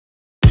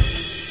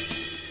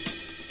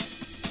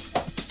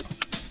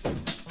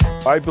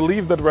I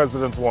believe that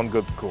residents want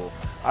good school.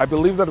 I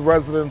believe that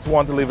residents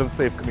want to live in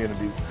safe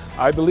communities.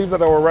 I believe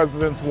that our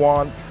residents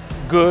want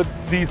good,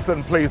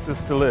 decent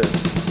places to live.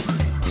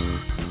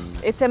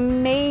 It's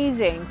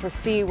amazing to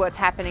see what's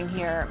happening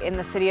here in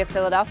the city of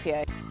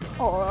Philadelphia.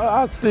 Oh,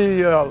 I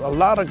see a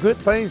lot of good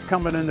things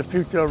coming in the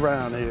future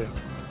around here.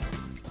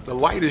 The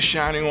light is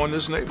shining on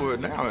this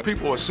neighborhood now.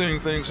 People are seeing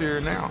things here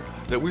now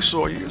that we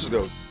saw years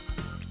ago.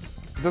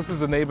 This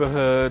is a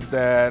neighborhood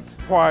that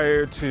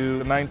prior to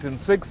the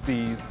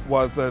 1960s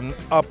was an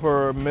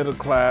upper middle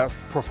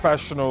class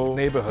professional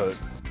neighborhood.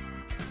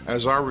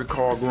 As I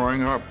recall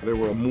growing up, there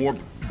were more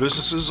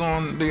businesses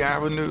on the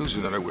avenues.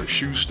 You know, there were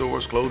shoe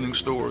stores, clothing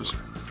stores.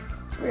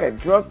 We had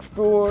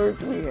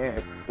drugstores, we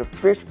had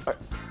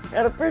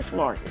a fish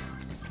market.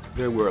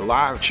 There were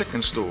live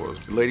chicken stores.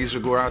 The ladies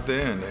would go out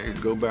there and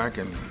they'd go back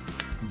and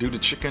do the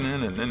chicken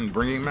in and then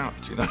bring him out,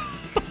 you know.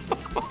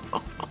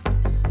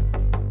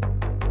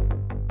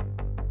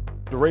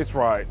 The race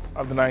riots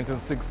of the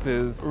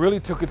 1960s really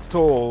took its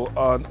toll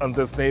on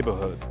this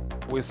neighborhood.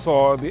 We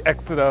saw the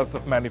exodus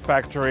of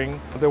manufacturing.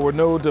 There were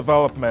no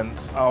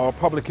development or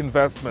public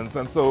investments,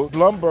 and so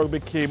Blumberg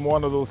became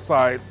one of those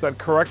sites that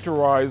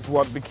characterized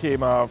what became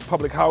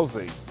public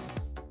housing.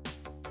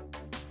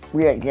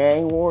 We had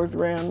gang wars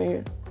around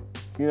there.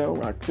 You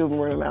know, our children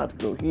weren't allowed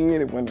to go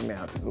here, they weren't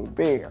allowed to go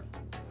there.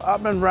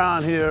 I've been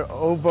around here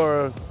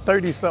over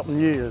 30-something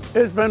years.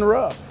 It's been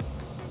rough.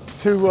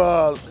 To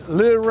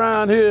live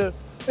around here,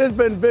 it's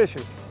been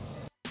vicious.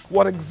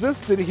 What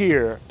existed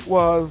here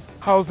was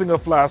housing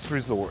of last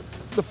resort.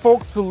 The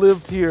folks who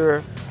lived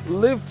here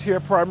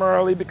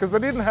primarily because they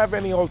didn't have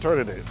any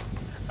alternatives.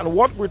 And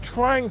what we're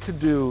trying to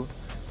do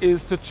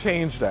is to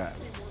change that.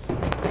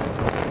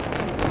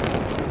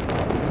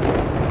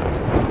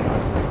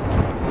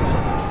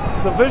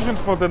 The vision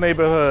for the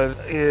neighborhood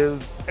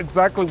is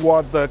exactly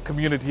what the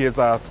community has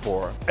asked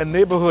for. A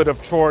neighborhood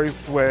of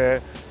choice where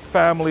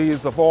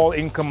families of all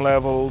income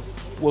levels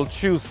will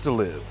choose to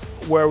live,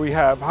 where we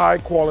have high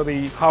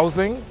quality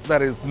housing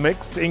that is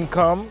mixed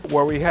income,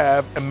 where we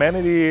have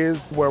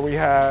amenities, where we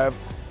have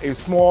a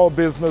small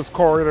business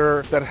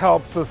corridor that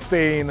helps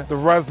sustain the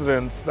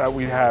residents that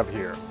we have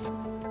here.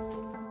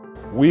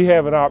 We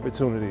have an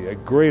opportunity, a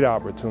great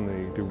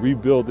opportunity, to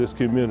rebuild this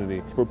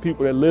community for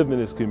people that live in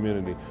this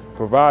community,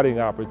 providing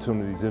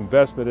opportunities,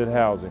 investment in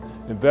housing,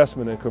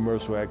 investment in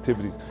commercial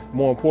activities,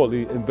 more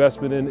importantly,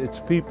 investment in its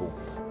people.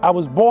 I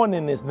was born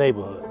in this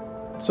neighborhood,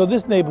 so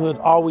this neighborhood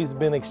always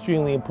been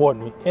extremely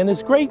important to me. And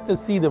it's great to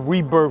see the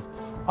rebirth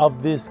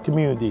of this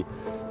community.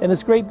 And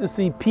it's great to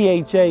see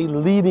PHA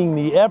leading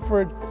the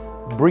effort,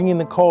 bringing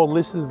the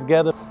coalitions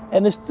together.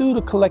 And it's through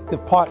the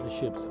collective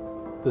partnerships,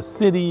 the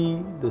city,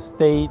 the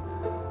state,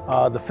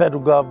 the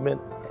federal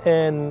government,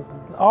 and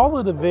all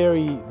of the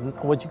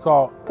what you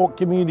call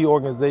community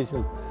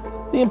organizations,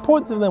 the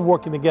importance of them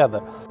working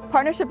together.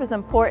 Partnership is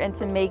important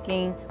to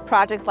making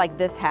projects like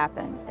this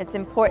happen. It's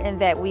important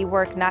that we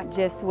work not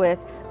just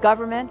with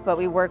government, but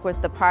we work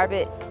with the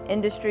private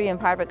industry and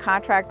private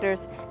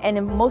contractors,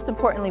 and most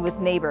importantly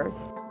with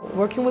neighbors.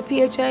 Working with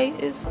PHA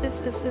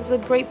is a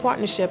great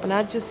partnership, and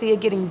I just see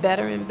it getting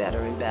better and better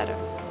and better.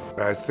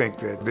 I think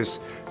that this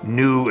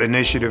new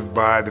initiative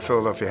by the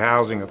Philadelphia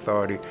Housing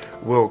Authority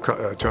will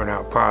turn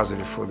out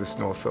positive for this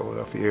North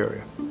Philadelphia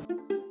area.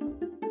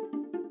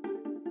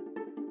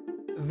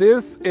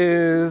 This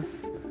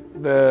is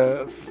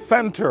the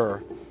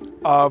center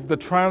of the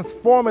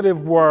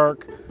transformative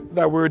work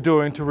that we're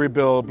doing to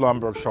rebuild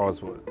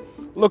Blumberg-Sharswood.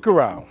 Look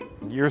around.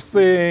 You're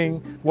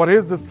seeing what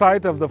is the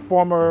site of the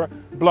former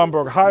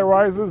Blumberg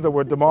high-rises that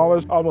were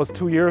demolished almost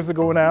 2 years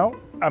ago now.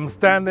 I'm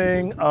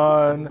standing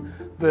on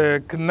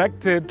the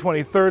connected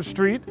 23rd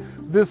Street.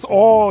 This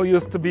all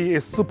used to be a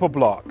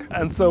superblock.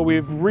 And so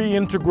we've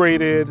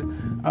reintegrated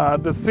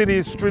the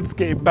city's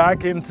streetscape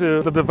back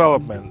into the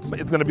development.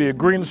 It's gonna be a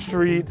green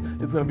street,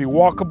 it's gonna be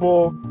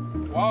walkable.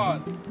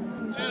 1,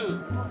 2,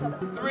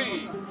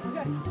 3.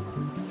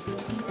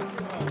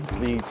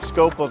 The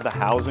scope of the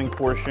housing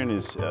portion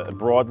is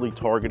broadly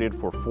targeted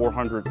for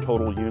 400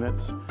 total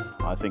units.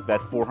 I think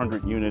that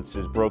 400 units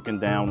is broken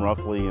down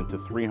roughly into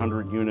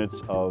 300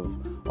 units of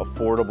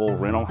affordable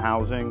rental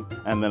housing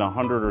and then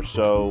 100 or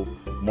so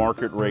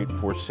market rate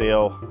for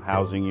sale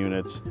housing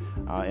units.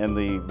 And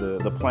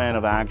the plan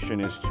of action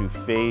is to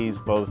phase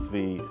both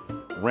the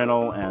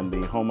rental and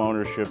the home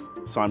ownership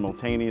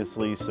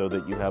simultaneously so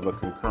that you have a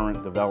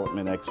concurrent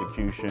development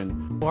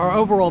execution. Our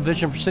overall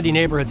vision for city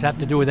neighborhoods have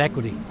to do with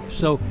equity.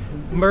 So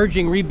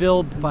merging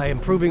rebuild by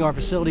improving our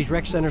facilities,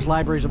 rec centers,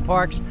 libraries, and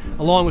parks,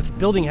 along with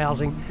building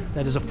housing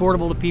that is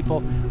affordable to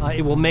people,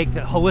 it will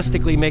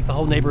holistically make the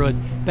whole neighborhood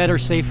better,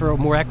 safer,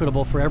 more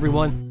equitable for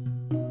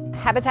everyone.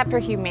 Habitat for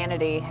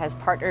Humanity has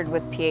partnered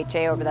with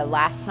PHA over the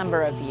last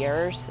number of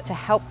years to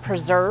help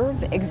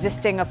preserve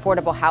existing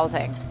affordable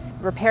housing,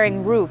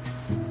 repairing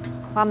roofs,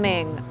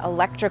 plumbing,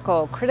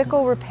 electrical,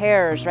 critical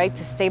repairs, right,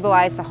 to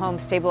stabilize the home,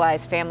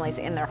 stabilize families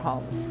in their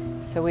homes.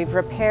 So we've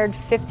repaired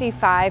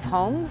 55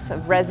 homes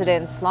of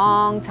residents,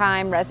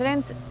 long-time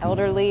residents,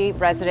 elderly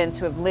residents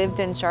who have lived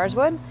in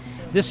Sharswood.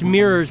 This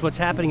mirrors what's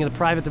happening in the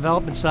private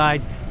development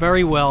side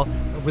very well,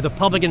 with a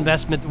public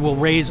investment that will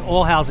raise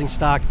all housing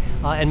stock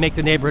and make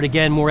the neighborhood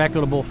again more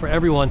equitable for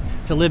everyone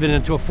to live in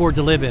and to afford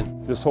to live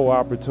in. This whole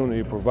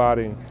opportunity of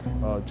providing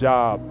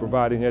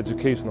providing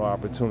educational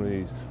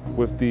opportunities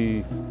with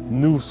the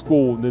new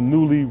school, the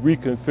newly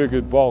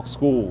reconfigured Volk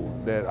School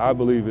that I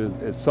believe is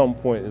at some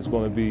point is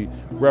going to be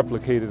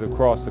replicated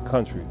across the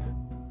country.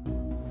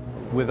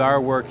 With our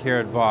work here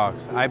at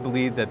Vox, I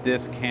believe that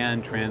this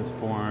can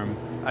transform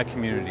a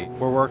community.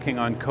 We're working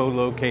on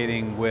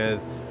co-locating with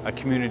a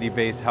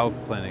community-based health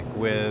clinic,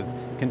 with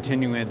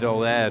continuing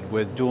adult ed,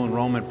 with dual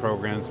enrollment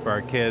programs for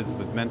our kids,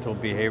 with mental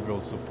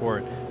behavioral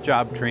support,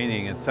 job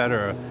training,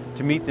 etc.,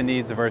 to meet the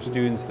needs of our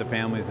students, the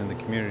families, and the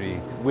community.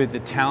 With the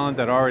talent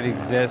that already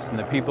exists and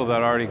the people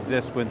that already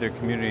exist with their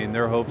community and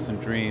their hopes and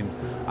dreams,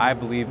 I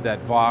believe that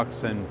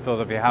Vox and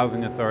Philadelphia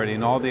Housing Authority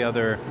and all the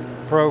other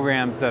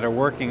programs that are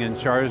working in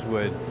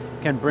Sharswood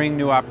can bring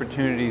new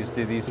opportunities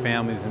to these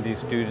families and these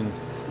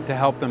students to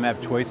help them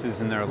have choices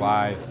in their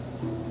lives.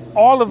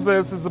 All of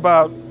this is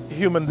about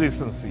human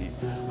decency,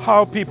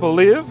 how people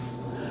live,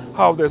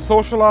 how they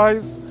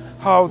socialize,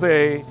 how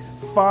they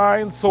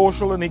find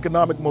social and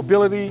economic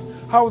mobility,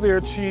 how they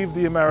achieve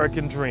the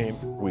American dream.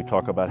 We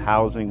talk about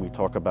housing, we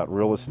talk about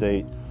real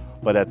estate,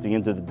 but at the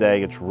end of the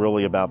day, it's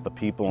really about the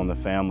people and the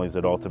families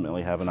that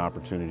ultimately have an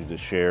opportunity to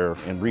share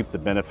and reap the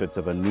benefits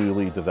of a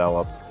newly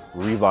developed,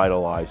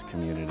 revitalized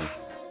community.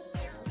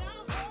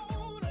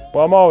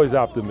 Well, I'm always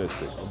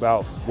optimistic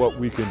about what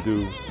we can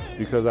do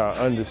because I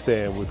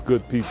understand with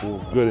good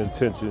people, good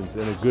intentions,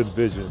 and a good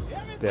vision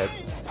that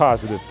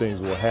positive things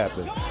will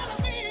happen.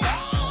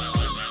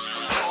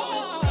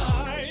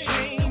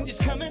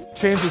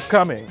 Change is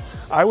coming.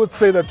 I would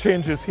say that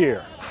change is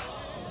here.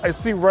 I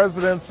see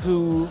residents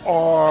who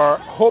are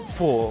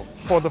hopeful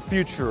for the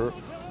future,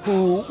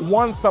 who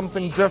want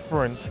something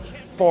different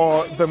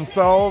for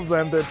themselves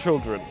and their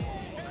children.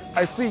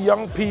 I see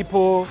young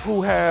people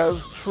who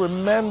has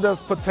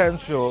tremendous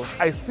potential.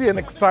 I see an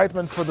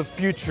excitement for the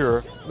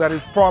future that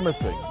is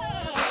promising.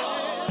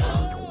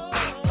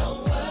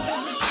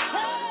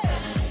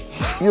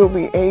 You'll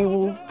be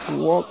able to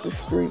walk the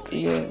streets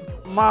again.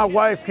 My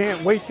wife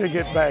can't wait to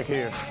get back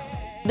here.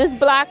 This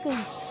block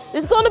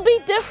is going to be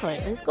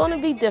different. It's going to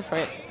be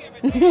different.